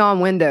 banging on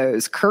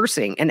windows,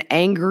 cursing, and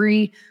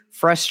angry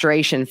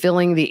frustration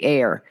filling the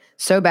air.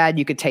 So bad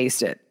you could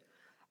taste it.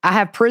 I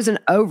have prison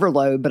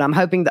overload, but I'm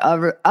hoping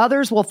the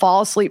others will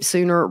fall asleep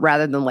sooner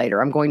rather than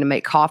later. I'm going to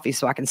make coffee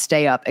so I can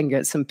stay up and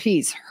get some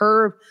peace.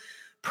 Her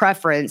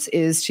preference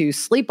is to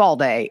sleep all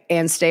day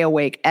and stay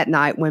awake at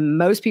night when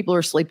most people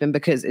are sleeping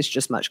because it's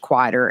just much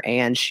quieter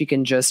and she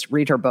can just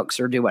read her books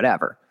or do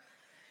whatever.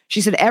 She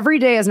said, every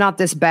day is not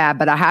this bad,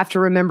 but I have to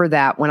remember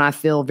that when I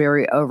feel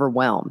very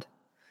overwhelmed.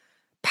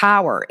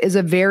 Power is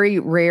a very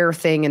rare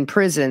thing in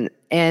prison,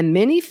 and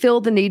many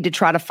feel the need to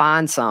try to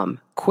find some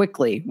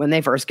quickly when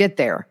they first get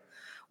there.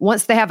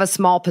 Once they have a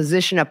small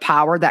position of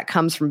power that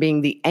comes from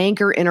being the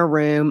anchor in a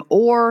room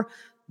or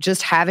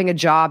just having a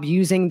job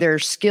using their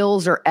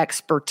skills or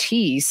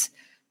expertise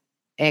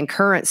and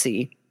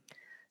currency,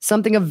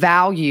 something of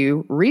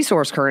value,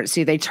 resource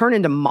currency, they turn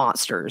into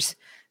monsters.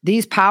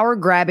 These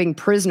power-grabbing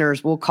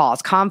prisoners will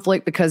cause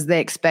conflict because they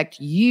expect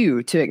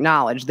you to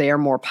acknowledge they are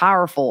more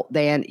powerful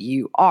than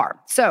you are.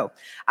 So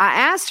I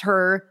asked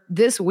her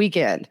this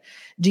weekend,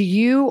 do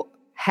you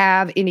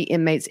have any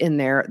inmates in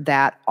there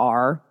that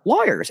are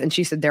lawyers? And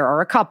she said there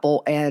are a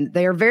couple, and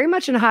they are very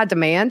much in high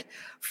demand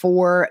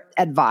for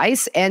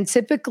advice. And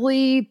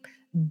typically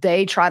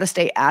they try to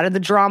stay out of the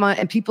drama,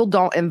 and people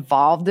don't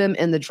involve them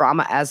in the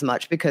drama as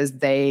much because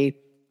they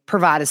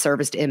provide a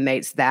service to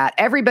inmates that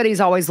everybody's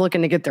always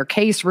looking to get their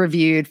case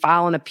reviewed,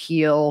 file an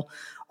appeal,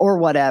 or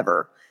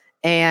whatever.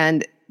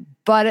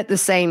 But at the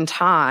same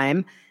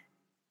time,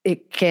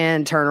 it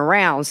can turn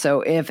around.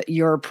 So if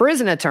your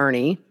prison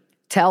attorney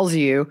tells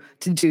you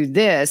to do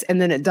this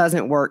and then it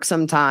doesn't work,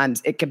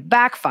 sometimes it could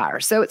backfire.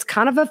 So it's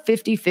kind of a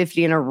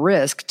 50-50 and a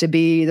risk to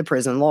be the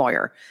prison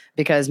lawyer,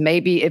 because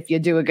maybe if you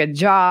do a good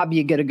job,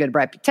 you get a good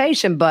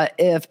reputation. But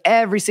if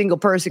every single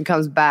person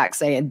comes back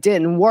saying it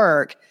didn't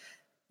work,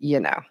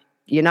 you're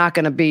not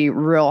going to be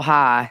real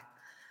high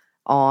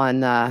on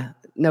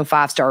no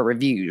 5-star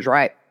reviews,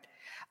 right?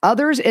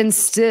 Others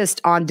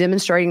insist on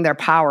demonstrating their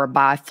power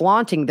by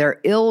flaunting their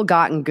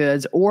ill-gotten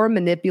goods or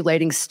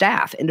manipulating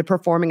staff into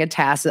performing a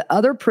task that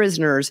other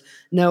prisoners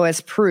know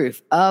as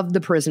proof of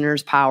the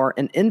prisoner's power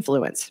and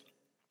influence.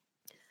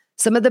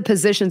 Some of the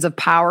positions of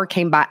power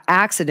came by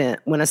accident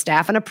when a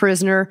staff and a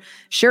prisoner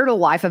shared a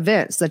life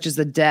event, such as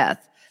the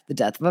death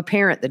of a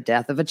parent, the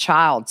death of a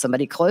child,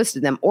 somebody close to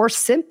them, or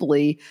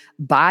simply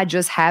by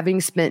just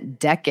having spent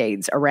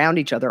decades around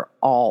each other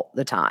all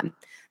the time.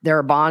 There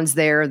are bonds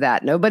there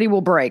that nobody will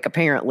break,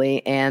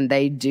 apparently, and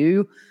they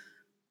do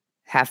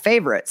have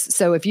favorites.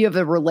 So if you have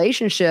a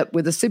relationship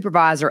with a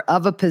supervisor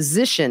of a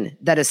position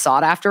that is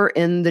sought after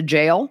in the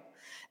jail,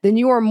 then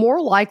you are more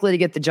likely to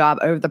get the job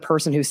over the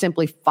person who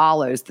simply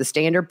follows the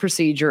standard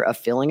procedure of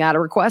filling out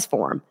a request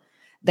form.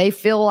 They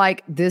feel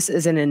like this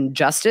is an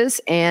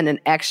injustice and an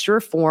extra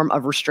form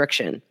of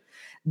restriction.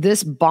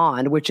 This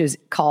bond, which is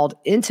called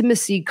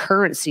intimacy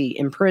currency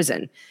in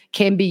prison,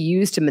 can be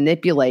used to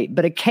manipulate,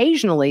 but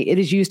occasionally it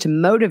is used to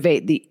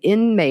motivate the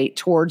inmate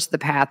towards the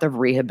path of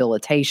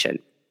rehabilitation.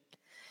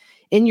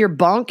 In your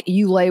bunk,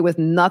 you lay with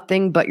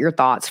nothing but your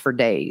thoughts for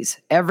days.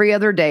 Every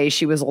other day,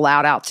 she was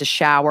allowed out to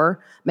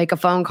shower, make a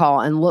phone call,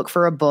 and look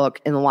for a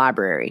book in the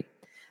library.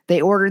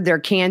 They ordered their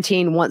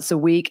canteen once a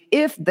week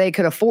if they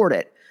could afford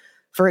it.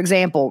 For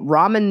example,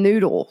 ramen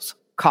noodles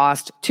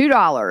cost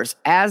 $2,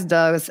 as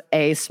does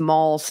a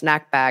small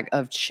snack bag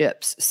of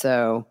chips.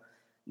 So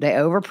they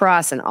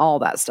overprice and all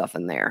that stuff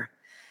in there.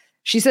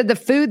 She said the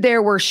food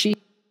there where she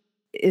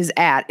is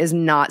at is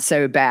not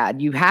so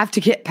bad. You have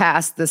to get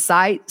past the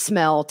sight,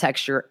 smell,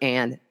 texture,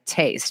 and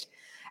taste.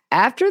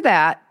 After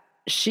that,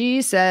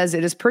 she says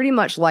it is pretty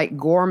much like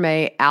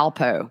gourmet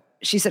Alpo.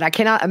 She said, I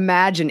cannot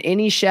imagine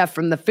any chef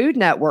from the Food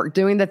Network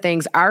doing the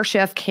things our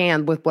chef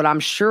can with what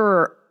I'm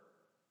sure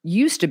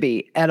used to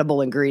be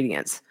edible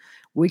ingredients.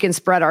 We can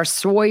spread our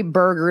soy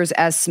burgers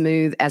as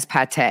smooth as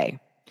pate.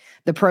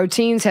 The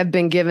proteins have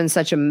been given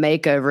such a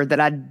makeover that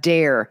I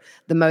dare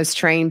the most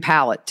trained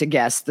palate to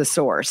guess the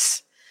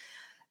source.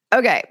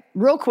 Okay,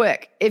 real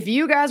quick. If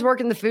you guys work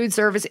in the food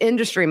service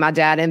industry, my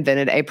dad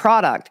invented a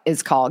product.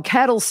 It's called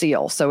Kettle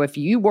Seal. So if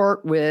you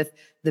work with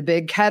the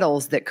big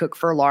kettles that cook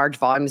for large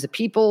volumes of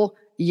people,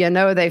 you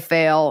know they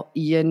fail,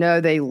 you know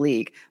they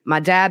leak. My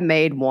dad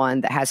made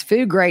one that has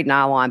food-grade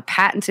nylon,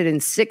 patented in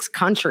 6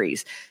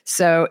 countries.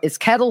 So it's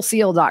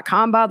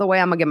kettleseal.com, by the way.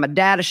 I'm going to give my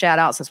dad a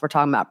shout-out since we're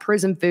talking about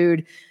prison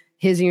food.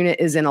 His unit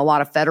is in a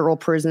lot of federal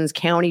prisons,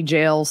 county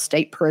jails,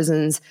 state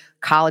prisons,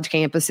 college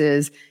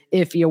campuses.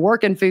 If you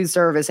work in food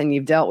service and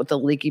you've dealt with the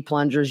leaky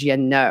plungers, you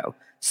know.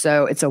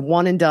 So it's a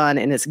one and done,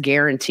 and it's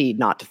guaranteed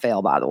not to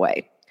fail, by the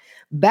way.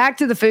 Back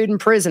to the food in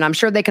prison. I'm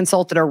sure they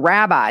consulted a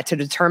rabbi to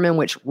determine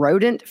which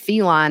rodent,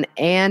 feline,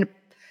 and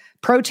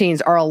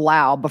proteins are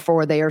allowed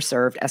before they are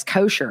served as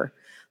kosher.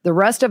 The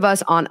rest of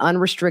us on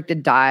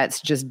unrestricted diets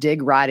just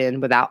dig right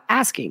in without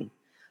asking.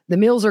 The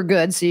meals are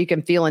good, so you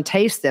can feel and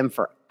taste them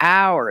for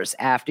hours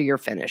after you're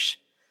finished.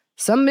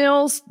 Some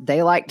meals,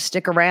 they like to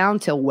stick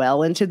around till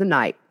well into the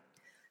night.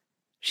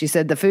 She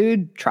said the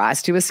food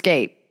tries to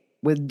escape.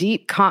 With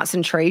deep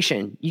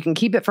concentration, you can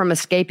keep it from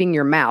escaping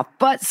your mouth,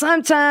 but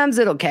sometimes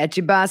it'll catch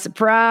you by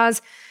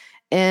surprise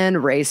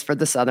and race for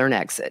the southern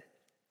exit.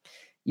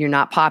 You're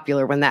not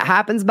popular when that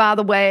happens, by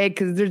the way,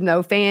 because there's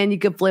no fan you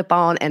can flip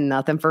on and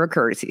nothing for a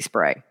courtesy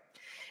spray.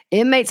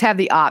 Inmates have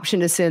the option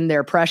to send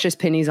their precious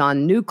pennies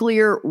on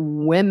nuclear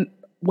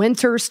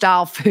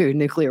winter-style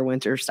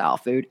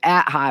food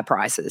at high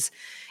prices.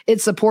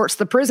 It supports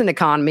the prison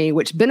economy,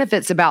 which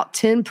benefits about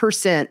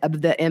 10%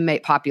 of the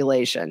inmate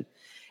population.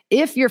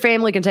 If your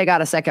family can take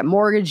out a second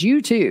mortgage,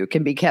 you too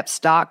can be kept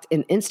stocked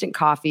in instant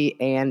coffee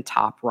and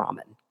top ramen.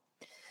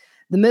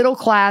 The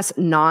middle-class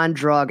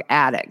non-drug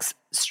addicts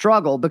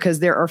struggle because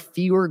there are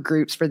fewer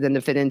groups for them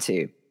to fit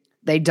into.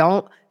 They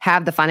don't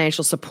have the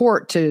financial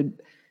support to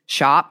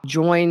shop,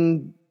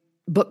 join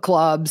book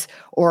clubs,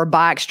 or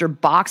buy extra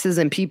boxes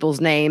in people's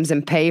names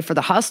and pay for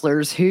the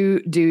hustlers who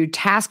do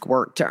task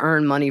work to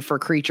earn money for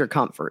creature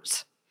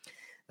comforts.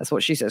 That's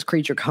what she says,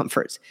 creature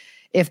comforts.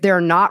 If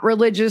they're not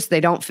religious, they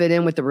don't fit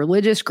in with the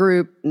religious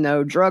group,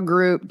 no drug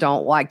group,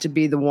 don't like to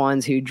be the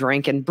ones who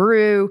drink and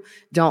brew,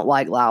 don't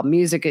like loud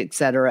music, et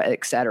cetera,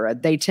 et cetera.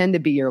 They tend to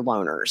be your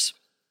loners.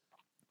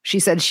 She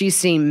said she's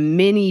seen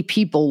many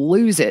people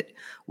lose it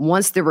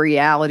once the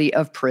reality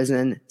of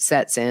prison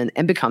sets in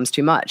and becomes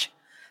too much.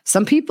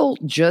 Some people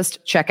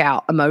just check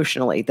out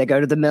emotionally. They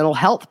go to the mental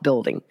health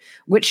building,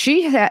 which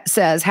she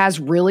says has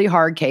really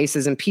hard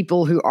cases and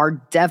people who are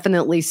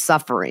definitely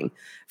suffering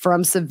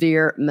from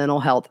severe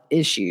mental health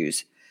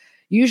issues.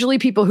 Usually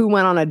people who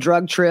went on a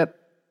drug trip,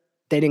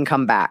 they didn't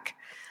come back.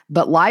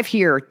 But life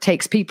here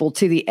takes people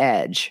to the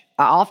edge.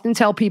 I often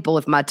tell people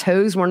if my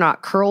toes were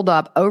not curled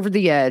up over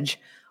the edge,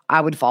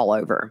 I would fall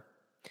over.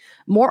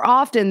 More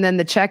often than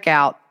the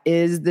checkout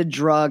is the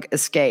drug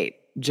escape.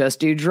 Just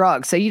do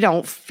drugs so you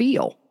don't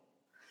feel.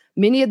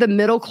 Many of the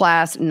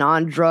middle-class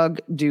non-drug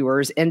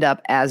doers end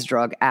up as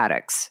drug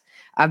addicts.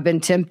 I've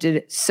been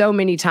tempted so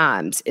many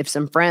times. If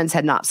some friends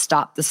had not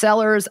stopped the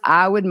sellers,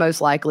 I would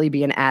most likely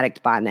be an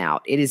addict by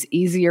now. It is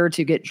easier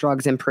to get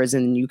drugs in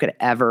prison than you could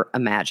ever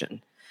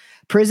imagine.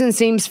 Prison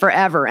seems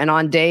forever, and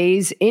on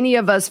days any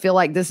of us feel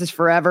like this is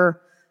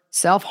forever,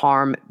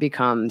 self-harm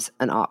becomes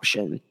an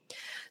option.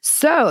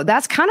 So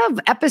that's kind of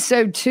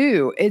episode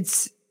 2.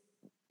 It's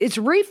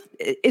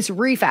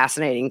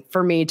fascinating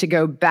for me to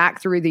go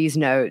back through these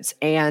notes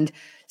and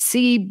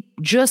see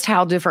just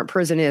how different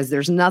prison is.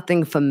 There's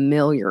nothing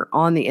familiar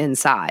on the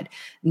inside.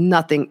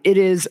 Nothing. It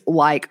is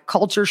like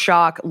culture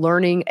shock,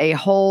 learning a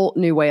whole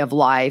new way of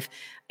life.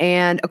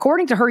 And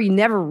according to her, you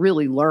never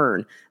really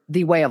learn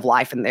the way of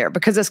life in there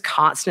because it's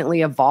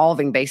constantly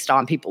evolving based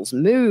on people's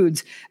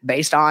moods,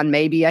 based on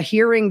maybe a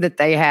hearing that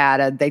they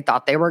had. They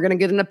thought they were going to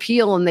get an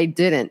appeal and they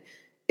didn't.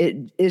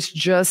 It's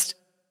just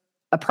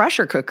a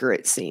pressure cooker,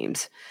 it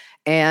seems.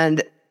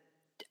 And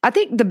I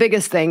think the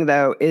biggest thing,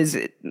 though, is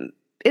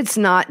it's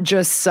not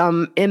just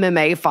some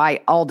MMA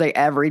fight all day,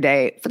 every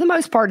day. For the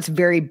most part, it's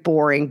very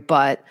boring,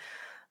 but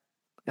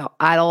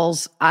idle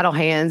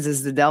hands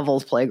is the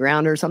devil's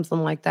playground or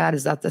something like that.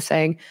 Is that the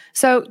saying?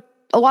 So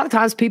a lot of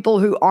times people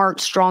who aren't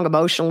strong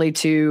emotionally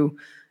to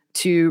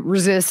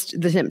resist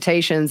the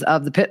temptations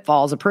of the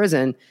pitfalls of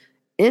prison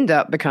end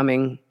up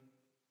becoming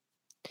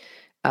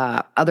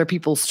other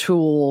people's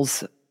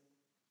tools,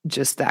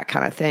 just that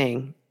kind of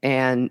thing,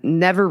 and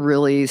never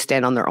really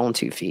stand on their own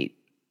 2 feet.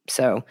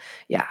 So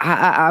yeah,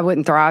 I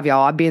wouldn't thrive,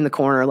 y'all. I'd be in the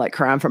corner like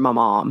crying for my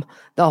mom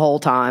the whole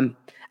time.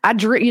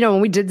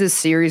 When we did this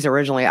series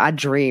originally, I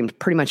dreamed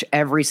pretty much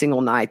every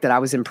single night that I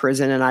was in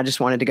prison and I just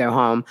wanted to go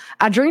home.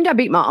 I dreamed I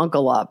beat my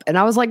uncle up, and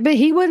I was like, but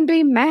he wouldn't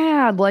be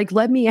mad. Like,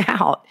 let me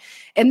out.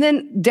 And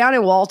then down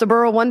in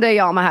Walterboro, one day,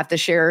 y'all, I'm going to have to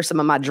share some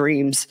of my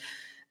dreams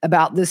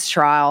about this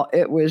trial.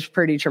 It was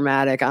pretty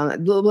traumatic.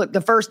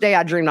 The first day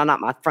I dreamed I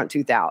knocked my front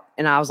tooth out,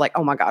 and I was like,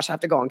 oh my gosh, I have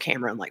to go on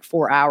camera in like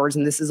 4 hours,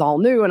 and this is all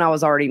new, and I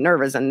was already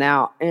nervous, and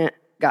now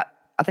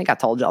I think I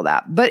told y'all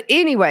that. But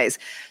anyways,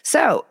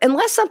 so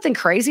unless something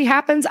crazy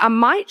happens, I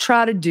might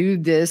try to do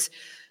this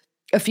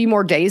a few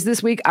more days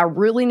this week. I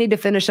really need to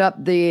finish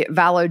up the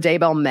Vallow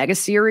Daybell mega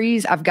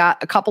series. I've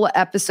got a couple of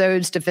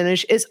episodes to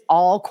finish. It's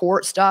all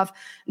court stuff.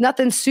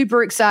 Nothing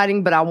super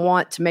exciting, but I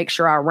want to make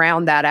sure I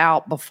round that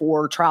out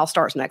before trial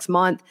starts next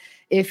month.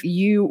 If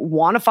you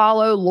want to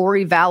follow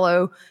Lori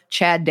Vallow,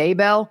 Chad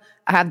Daybell,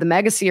 I have the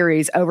mega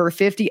series, over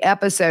 50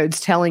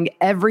 episodes telling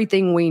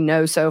everything we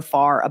know so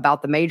far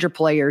about the major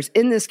players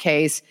in this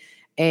case.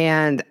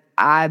 And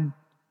I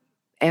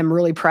am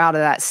really proud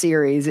of that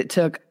series. It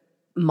took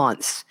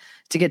months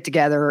to get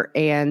together,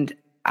 and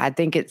I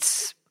think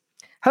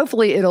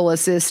hopefully it'll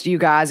assist you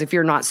guys, if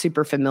you're not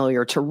super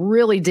familiar, to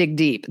really dig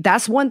deep.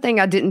 That's one thing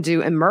I didn't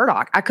do in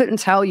Murdaugh. I couldn't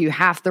tell you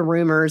half the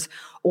rumors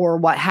or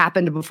what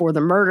happened before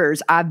the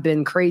murders. I've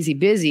been crazy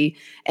busy.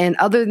 And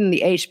other than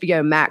the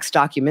HBO Max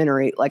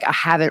documentary,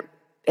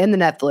 and the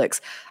Netflix,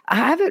 I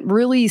haven't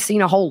really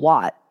seen a whole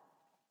lot.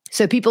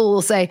 So people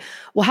will say,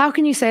 well, how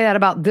can you say that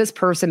about this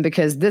person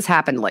because this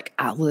happened? Like,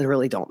 I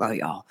literally don't know,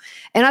 y'all.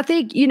 And I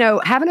think,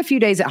 having a few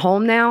days at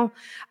home now,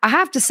 I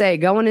have to say,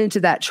 going into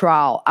that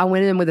trial, I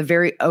went in with a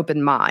very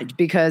open mind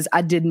because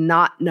I did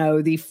not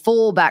know the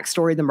full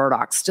backstory of the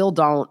Murdaughs. Still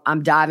don't.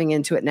 I'm diving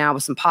into it now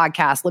with some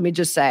podcasts. Let me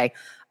just say,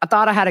 I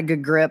thought I had a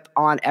good grip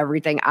on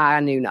everything.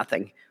 I knew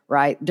nothing.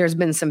 Right? There's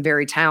been some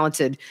very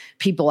talented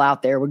people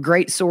out there with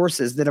great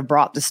sources that have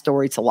brought the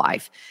story to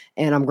life.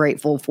 And I'm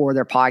grateful for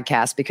their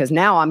podcast because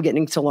now I'm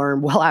getting to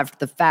learn well after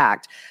the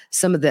fact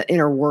some of the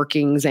inner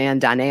workings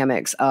and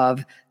dynamics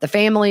of the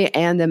family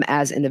and them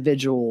as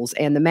individuals.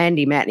 And the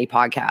Mandy Matney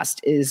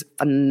podcast is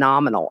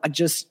phenomenal. I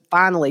just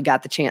finally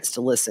got the chance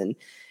to listen.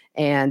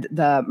 And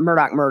the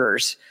Murdaugh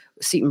Murders,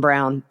 Seton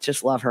Brown,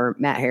 just love her,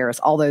 Matt Harris,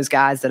 all those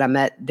guys that I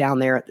met down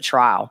there at the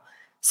trial.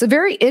 So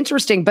very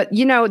interesting. But,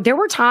 there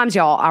were times,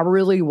 y'all, I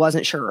really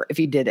wasn't sure if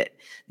he did it.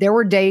 There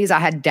were days I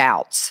had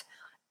doubts.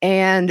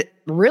 And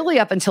really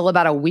up until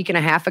about a week and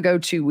a half ago,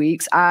 2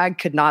 weeks, I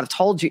could not have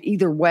told you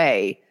either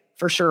way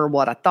for sure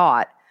what I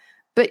thought.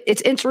 But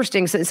it's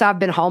interesting since I've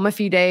been home a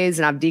few days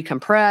and I've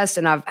decompressed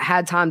and I've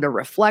had time to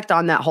reflect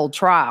on that whole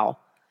trial.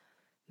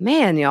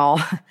 Man, y'all,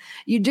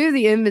 you do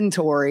the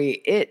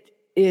inventory. It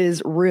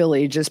is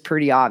really just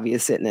pretty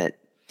obvious, isn't it?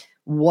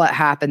 What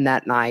happened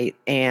that night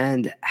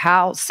and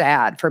how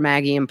sad for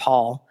Maggie and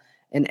Paul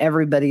and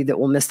everybody that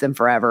will miss them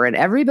forever and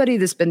everybody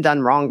that's been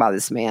done wrong by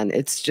this man.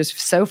 It's just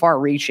so far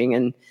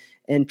reaching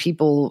and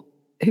people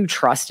who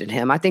trusted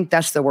him. I think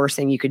that's the worst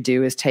thing you could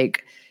do is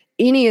take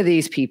any of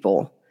these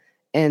people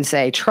and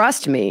say,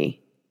 trust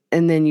me.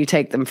 And then you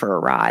take them for a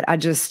ride.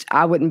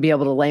 I wouldn't be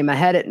able to lay my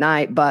head at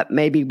night, but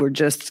maybe we're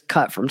just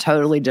cut from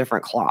totally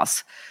different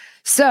cloths.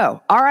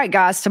 So, all right,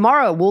 guys,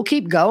 tomorrow we'll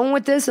keep going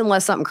with this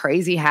unless something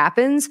crazy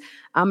happens.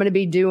 I'm going to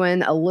be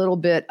doing a little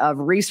bit of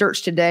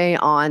research today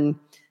on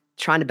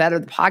trying to better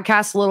the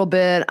podcast a little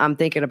bit. I'm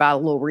thinking about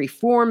a little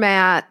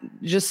reformat,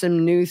 just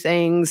some new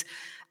things.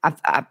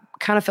 I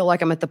kind of feel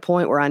like I'm at the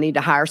point where I need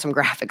to hire some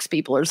graphics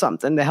people or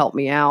something to help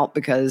me out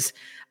because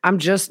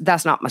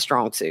that's not my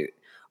strong suit.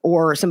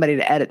 Or somebody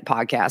to edit the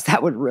podcast.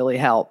 That would really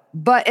help.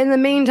 But in the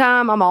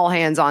meantime, I'm all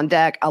hands on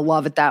deck. I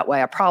love it that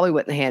way. I probably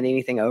wouldn't hand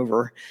anything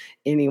over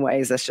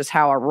anyways. That's just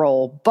how I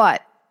roll.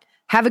 But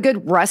have a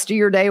good rest of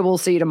your day. We'll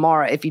see you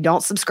tomorrow. If you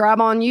don't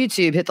subscribe on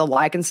YouTube, hit the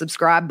like and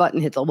subscribe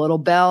button. Hit the little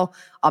bell.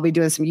 I'll be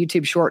doing some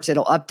YouTube shorts.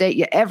 It'll update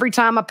you every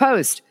time I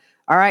post.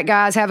 All right,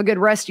 guys, have a good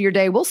rest of your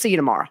day. We'll see you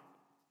tomorrow.